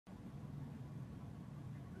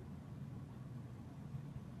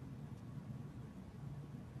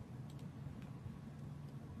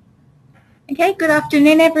Okay, good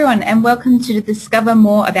afternoon everyone and welcome to the Discover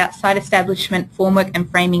More About Site Establishment, Formwork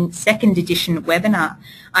and Framing second edition webinar.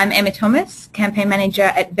 I'm Emma Thomas, Campaign Manager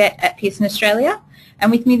at VET at Pearson Australia,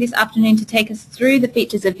 and with me this afternoon to take us through the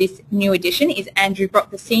features of this new edition is Andrew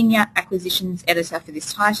Brock, the Senior Acquisitions Editor for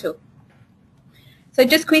this title. So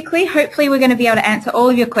just quickly, hopefully we're going to be able to answer all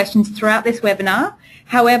of your questions throughout this webinar.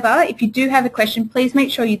 However, if you do have a question, please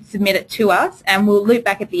make sure you submit it to us and we'll loop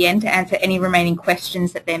back at the end to answer any remaining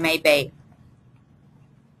questions that there may be.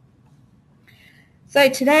 So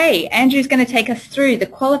today, Andrew's going to take us through the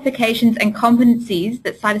qualifications and competencies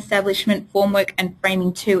that Site Establishment, Formwork and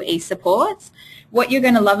Framing 2E supports, what you're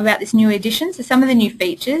going to love about this new edition, so some of the new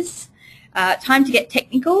features, time to get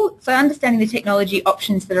technical, so understanding the technology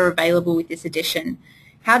options that are available with this edition,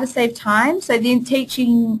 how to save time, so the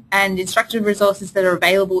teaching and instructor resources that are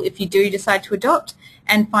available if you do decide to adopt,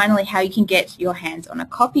 and finally how you can get your hands on a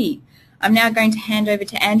copy. I'm now going to hand over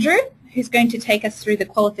to Andrew, who's going to take us through the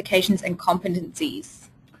qualifications and competencies.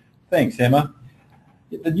 Thanks, Emma.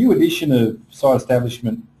 The new edition of Site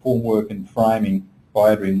Establishment, Formwork and Framing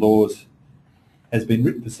by Adrian Laws has been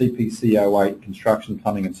written for CPC 08 Construction,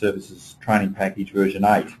 Plumbing and Services Training Package version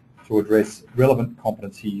 8 to address relevant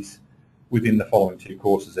competencies within the following two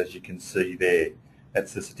courses, as you can see there.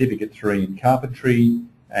 That's the Certificate 3 in Carpentry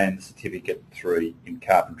and the Certificate 3 in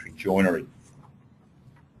Carpentry Joinery.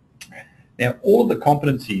 Now, all of the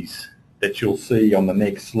competencies that you'll see on the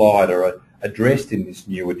next slide are addressed in this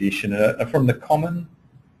new edition are from the common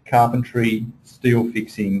carpentry, steel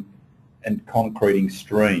fixing and concreting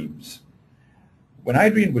streams. When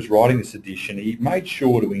Adrian was writing this edition, he made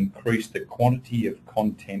sure to increase the quantity of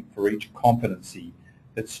content for each competency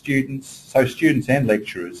that students and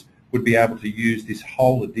lecturers would be able to use this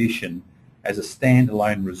whole edition as a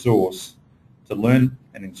standalone resource to learn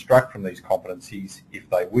and instruct from these competencies if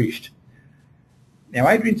they wished. Now,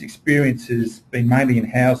 Adrian's experience has been mainly in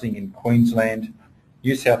housing in Queensland,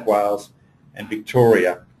 New South Wales and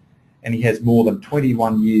Victoria, and he has more than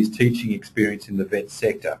 21 years teaching experience in the VET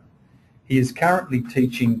sector. He is currently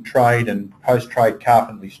teaching trade and post-trade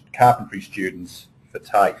carpentry students for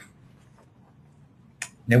TAFE.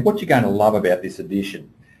 Now, what you're going to love about this edition?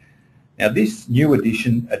 Now, this new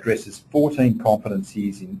edition addresses 14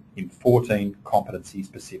 competencies in 14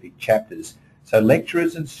 competency-specific chapters. So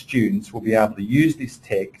lecturers and students will be able to use this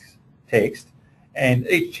text and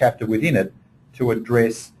each chapter within it to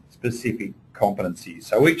address specific competencies.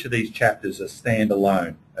 So each of these chapters are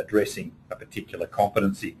standalone, addressing a particular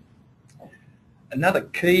competency. Another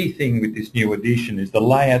key thing with this new edition is the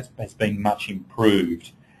layout has been much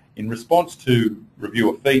improved. In response to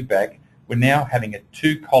reviewer feedback, we're now having a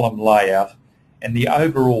 2-column layout and the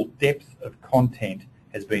overall depth of content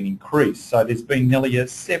has been increased. So there's been nearly a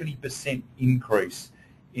 70% increase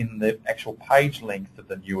in the actual page length of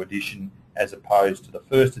the new edition as opposed to the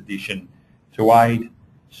first edition to aid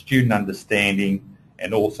student understanding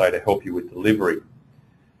and also to help you with delivery.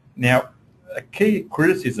 Now, a key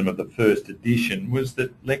criticism of the first edition was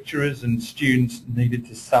that lecturers and students needed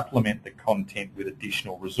to supplement the content with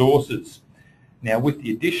additional resources. Now, with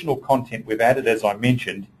the additional content we've added, as I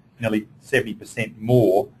mentioned, nearly 70%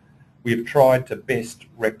 more, we have tried to best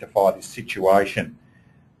rectify this situation.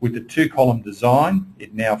 With the 2-column design,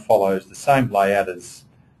 it now follows the same layout as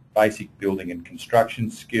basic building and construction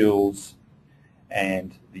skills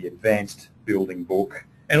and the advanced building book,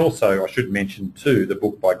 and also I should mention too the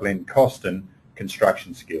book by Glenn Costin,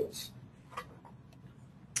 Construction Skills.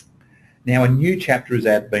 Now, a new chapter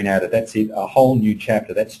has been added. That's it, a whole new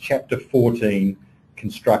chapter. That's chapter 14,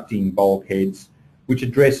 Constructing Bulkheads, which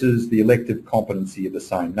addresses the elective competency of the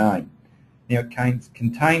same name. Now, it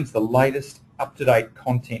contains the latest up-to-date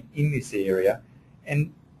content in this area,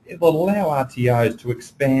 and it will allow RTOs to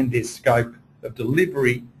expand their scope of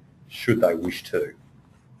delivery should they wish to.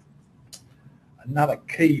 Another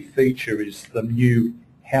key feature is the new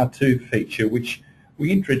how-to feature, which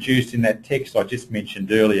we introduced in that text I just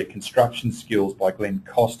mentioned earlier, Construction Skills by Glenn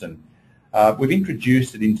Costin. We've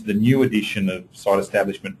introduced it into the new edition of Site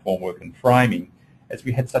Establishment, Formwork and Framing, as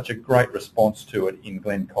we had such a great response to it in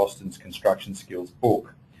Glenn Costin's Construction Skills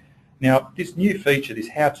book. Now, this new feature, this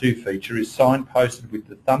how-to feature, is signposted with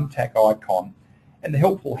the thumbtack icon and the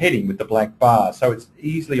helpful heading with the black bar, so it's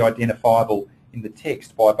easily identifiable in the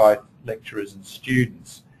text by both lecturers and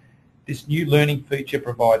students. This new learning feature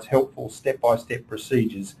provides helpful step-by-step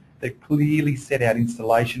procedures that clearly set out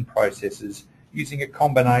installation processes using a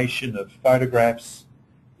combination of photographs,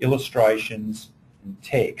 illustrations and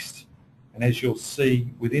text. And as you'll see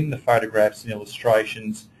within the photographs and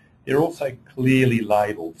illustrations, they're also clearly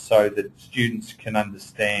labelled so that students can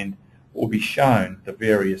understand or be shown the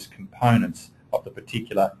various components of the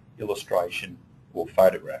particular illustration or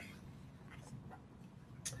photograph.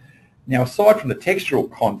 Now, aside from the textual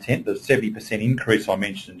content, the 70% increase I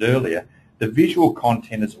mentioned earlier, the visual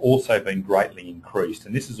content has also been greatly increased,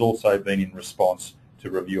 and this has also been in response to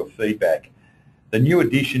reviewer feedback. The new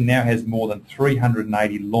edition now has more than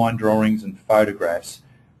 380 line drawings and photographs,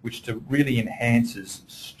 which really enhances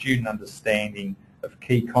student understanding of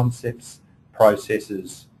key concepts,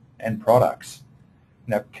 processes and products.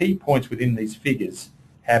 Now, key points within these figures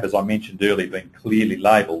have, as I mentioned earlier, been clearly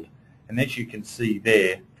labelled, and as you can see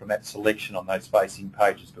there from that selection on those facing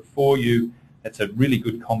pages before you, that's a really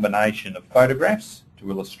good combination of photographs to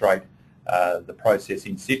illustrate the process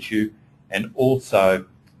in situ, and also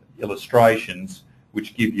illustrations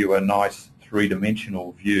which give you a nice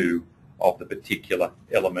three-dimensional view of the particular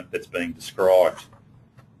element that's being described.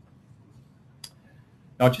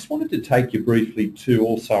 Now, I just wanted to take you briefly to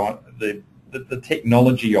also the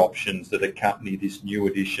technology options that accompany this new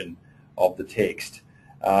edition of the text.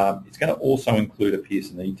 It's going to also include a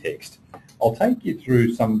Pearson eText. I'll take you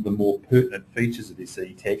through some of the more pertinent features of this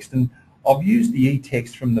eText, and I've used the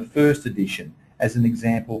eText from the first edition as an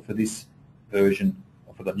example for this version,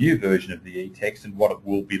 or for the new version of the eText and what it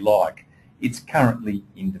will be like. It's currently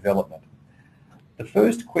in development. The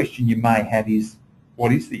first question you may have is,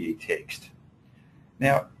 what is the eText?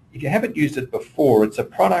 Now, if you haven't used it before, it's a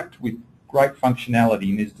product with great functionality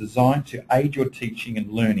and is designed to aid your teaching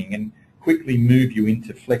and learning and quickly move you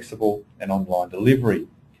into flexible and online delivery.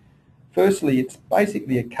 Firstly, it's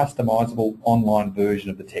basically a customizable online version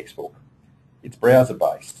of the textbook. It's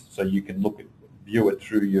browser-based, so you can view it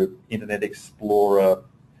through your Internet Explorer,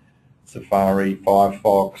 Safari,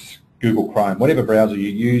 Firefox, Google Chrome, whatever browser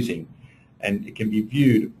you're using, and it can be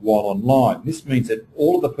viewed while online. This means that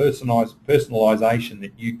all of the personalisation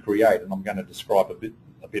that you create, and I'm going to describe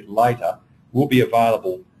a bit later, will be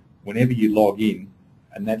available whenever you log in,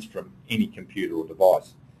 and that's from any computer or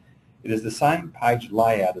device. It is the same page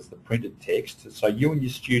layout as the printed text, so you and your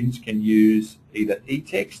students can use either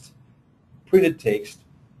eText, printed text,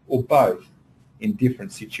 or both in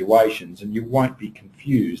different situations, and you won't be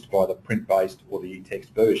confused by the print-based or the eText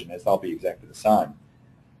version, as they'll be exactly the same.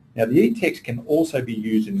 Now, the eText can also be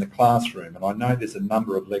used in the classroom, and I know there's a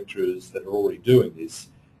number of lecturers that are already doing this,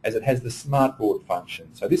 as it has the smartboard function.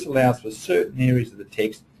 So this allows for certain areas of the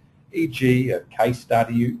text, e.g. a case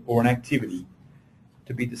study or an activity,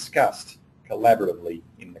 to be discussed collaboratively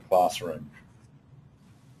in the classroom.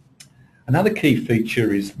 Another key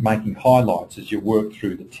feature is making highlights as you work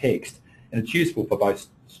through the text, and it's useful for both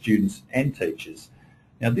students and teachers.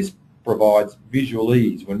 Now, this provides visual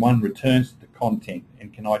ease when one returns to the content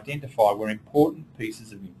and can identify where important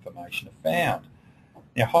pieces of information are found.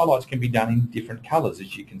 Now, highlights can be done in different colours,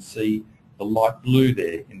 as you can see the light blue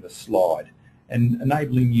there in the slide, and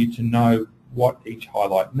enabling you to know what each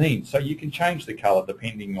highlight means. So you can change the colour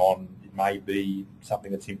depending on, it may be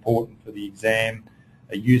something that's important for the exam,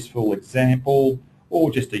 a useful example,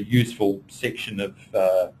 or just a useful section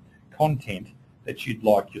of content that you'd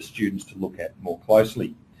like your students to look at more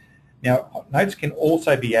closely. Now, notes can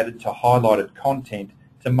also be added to highlighted content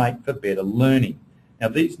to make for better learning. Now,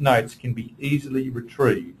 these notes can be easily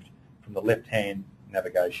retrieved from the left-hand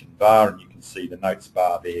navigation bar, and you can see the notes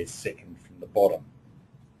bar there second from the bottom.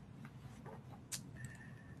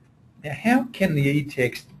 Now, how can the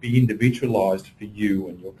eText be individualised for you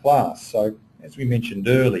and your class? So, as we mentioned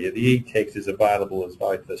earlier, the eText is available as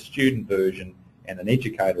both a student version and an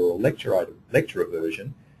educator or lecturer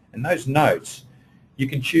version, and those notes, you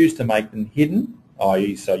can choose to make them hidden,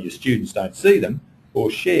 i.e. so your students don't see them, or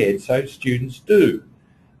shared so students do.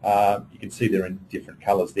 You can see they're in different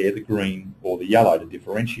colours there, the green or the yellow, to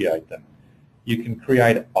differentiate them. You can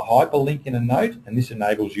create a hyperlink in a note, and this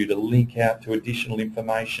enables you to link out to additional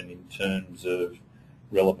information in terms of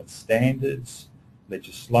relevant standards,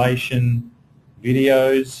 legislation,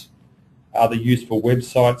 videos, other useful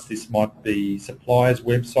websites. This might be suppliers'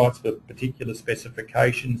 websites for particular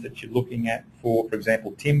specifications that you're looking at for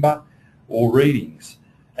example, timber or readings.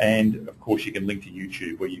 And of course you can link to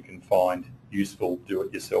YouTube, where you can find useful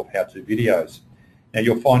do-it-yourself how-to videos. Now,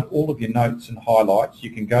 you'll find all of your notes and highlights.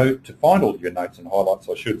 You can go to find all of your notes and highlights,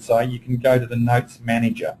 I should say. You can go to the Notes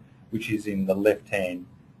Manager, which is in the left-hand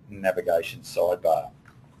navigation sidebar.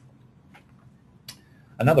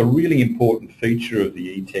 Another really important feature of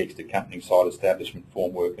the eText accompanying site establishment,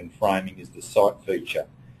 formwork and framing is the cite feature.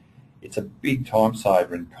 It's a big time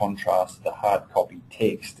saver in contrast to the hard copy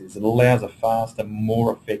text, as it allows a faster,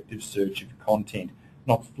 more effective search of content,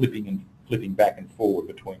 not flipping back and forward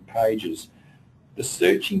between pages. The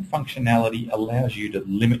searching functionality allows you to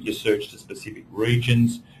limit your search to specific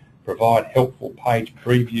regions, provide helpful page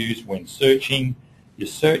previews when searching. Your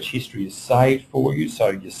search history is saved for you, so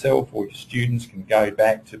yourself or your students can go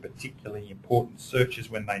back to particularly important searches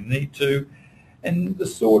when they need to, and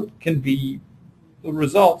the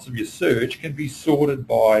results of your search can be sorted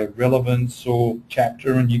by relevance or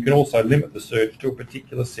chapter, and you can also limit the search to a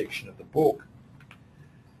particular section of the book.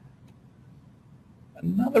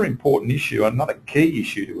 Another important issue, another key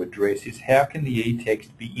issue to address is how can the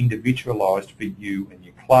eText be individualised for you and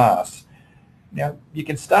your class? Now, you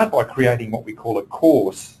can start by creating what we call a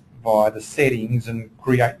course via the settings and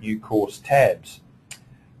create new course tabs.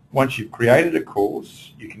 Once you've created a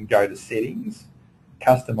course, you can go to settings,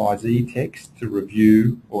 customise eText to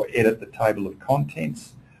review or edit the table of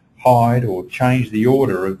contents, hide or change the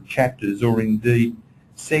order of chapters or indeed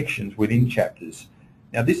sections within chapters.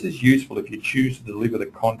 Now, this is useful if you choose to deliver the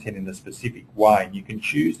content in a specific way, and you can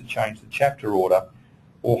choose to change the chapter order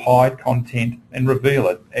or hide content and reveal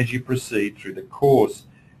it as you proceed through the course.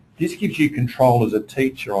 This gives you control as a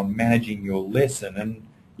teacher on managing your lesson, and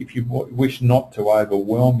if you wish not to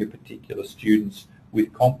overwhelm your particular students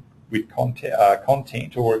with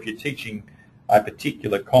content, or if you're teaching a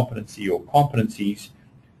particular competency or competencies,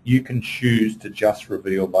 you can choose to just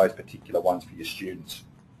reveal those particular ones for your students.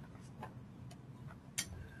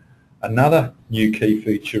 Another new key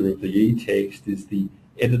feature of the eText is the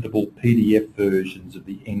editable PDF versions of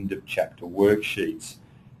the end of chapter worksheets.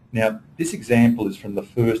 Now, this example is from the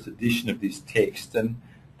first edition of this text, and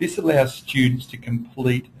this allows students to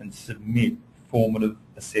complete and submit formative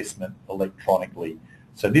assessment electronically.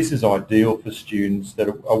 So this is ideal for students that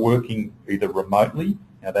are working either remotely,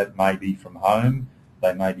 now that may be from home,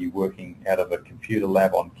 they may be working out of a computer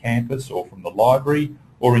lab on campus or from the library,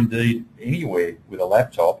 or indeed anywhere with a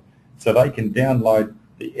laptop, so they can download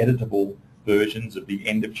the editable versions of the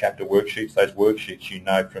end of chapter worksheets, those worksheets you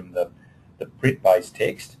know from the print-based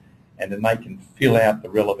text, and then they can fill out the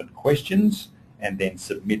relevant questions and then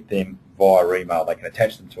submit them via email. They can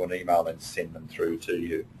attach them to an email and send them through to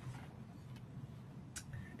you.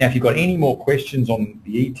 Now, if you've got any more questions on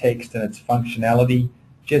the eText and its functionality,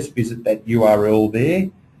 just visit that URL there,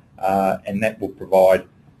 and that will provide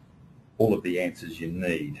all of the answers you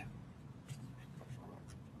need.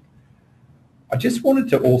 I just wanted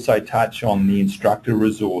to also touch on the instructor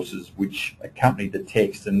resources which accompany the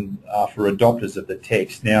text and are for adopters of the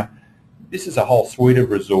text. Now, this is a whole suite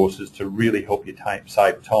of resources to really help you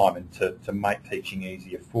save time and to make teaching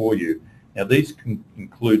easier for you. Now, these can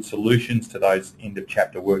include solutions to those end of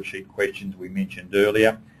chapter worksheet questions we mentioned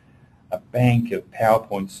earlier, a bank of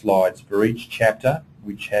PowerPoint slides for each chapter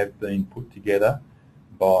which have been put together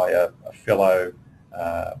by a fellow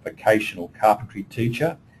vocational carpentry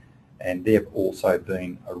teacher, and they've also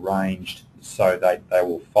been arranged so that they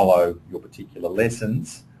will follow your particular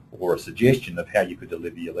lessons or a suggestion of how you could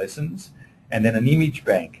deliver your lessons, and then an image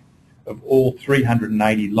bank of all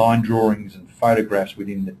 380 line drawings and photographs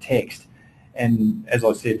within the text. And as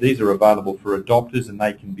I said, these are available for adopters, and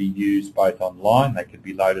they can be used both online, they can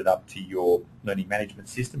be loaded up to your learning management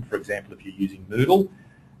system, for example if you're using Moodle,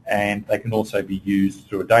 and they can also be used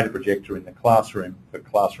through a data projector in the classroom for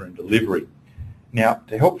classroom delivery. Now,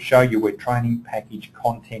 to help show you where training package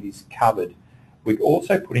content is covered, we're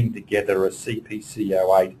also putting together a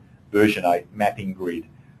CPC08 version 8 mapping grid,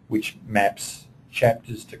 which maps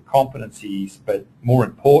chapters to competencies, but more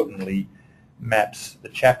importantly, maps the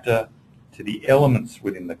chapter to the elements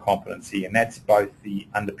within the competency, and that's both the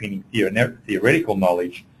underpinning theoretical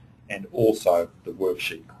knowledge and also the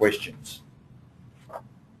worksheet questions.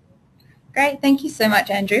 Great, thank you so much,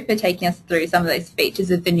 Andrew, for taking us through some of those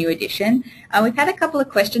features of the new edition. We've had a couple of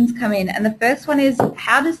questions come in, and the first one is,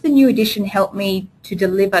 how does the new edition help me to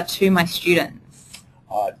deliver to my students?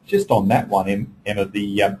 Just on that one, Emma,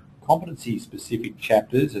 the competency-specific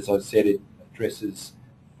chapters, as I said, it addresses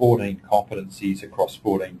 14 competencies across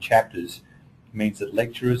 14 chapters. It means that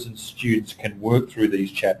lecturers and students can work through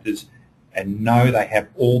these chapters and know they have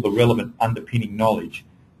all the relevant underpinning knowledge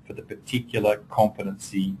for the particular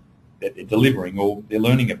competency that they're delivering or they're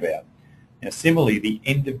learning about. Now, similarly, the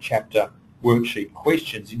end of chapter worksheet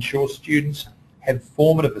questions ensure students have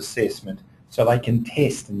formative assessment so they can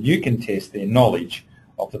test, and you can test their knowledge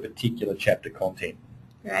of the particular chapter content.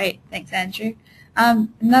 Great, thanks, Andrew.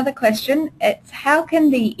 Another question, it's how can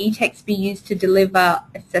the eText be used to deliver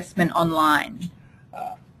assessment online?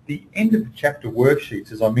 The end of chapter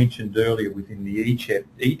worksheets, as I mentioned earlier within the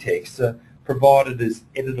eText, are provided as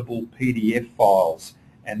editable PDF files,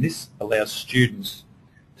 and this allows students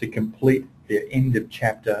to complete their end of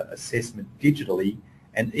chapter assessment digitally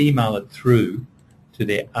and email it through to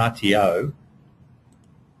their RTO,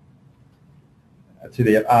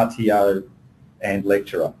 and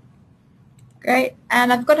lecturer. Great.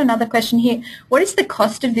 And I've got another question here. What is the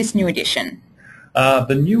cost of this new edition?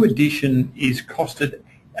 The new edition is costed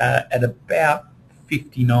at about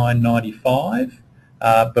 $59.95,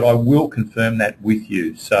 but I will confirm that with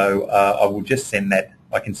you. So I will just send that.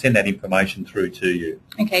 I can send that information through to you.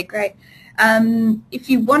 Okay, great. If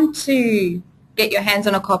you want to get your hands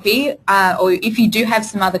on a copy, or if you do have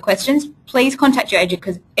some other questions, please contact your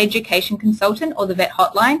education consultant or the VET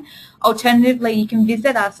hotline. Alternatively, you can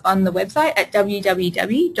visit us on the website at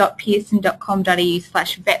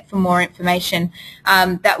www.pearson.com.au/vet for more information.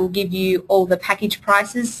 That will give you all the package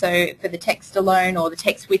prices, so for the text alone or the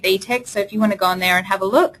text with eText. So if you want to go on there and have a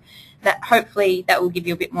look, hopefully that will give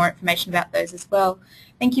you a bit more information about those as well.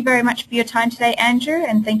 Thank you very much for your time today, Andrew,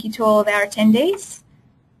 and thank you to all of our attendees.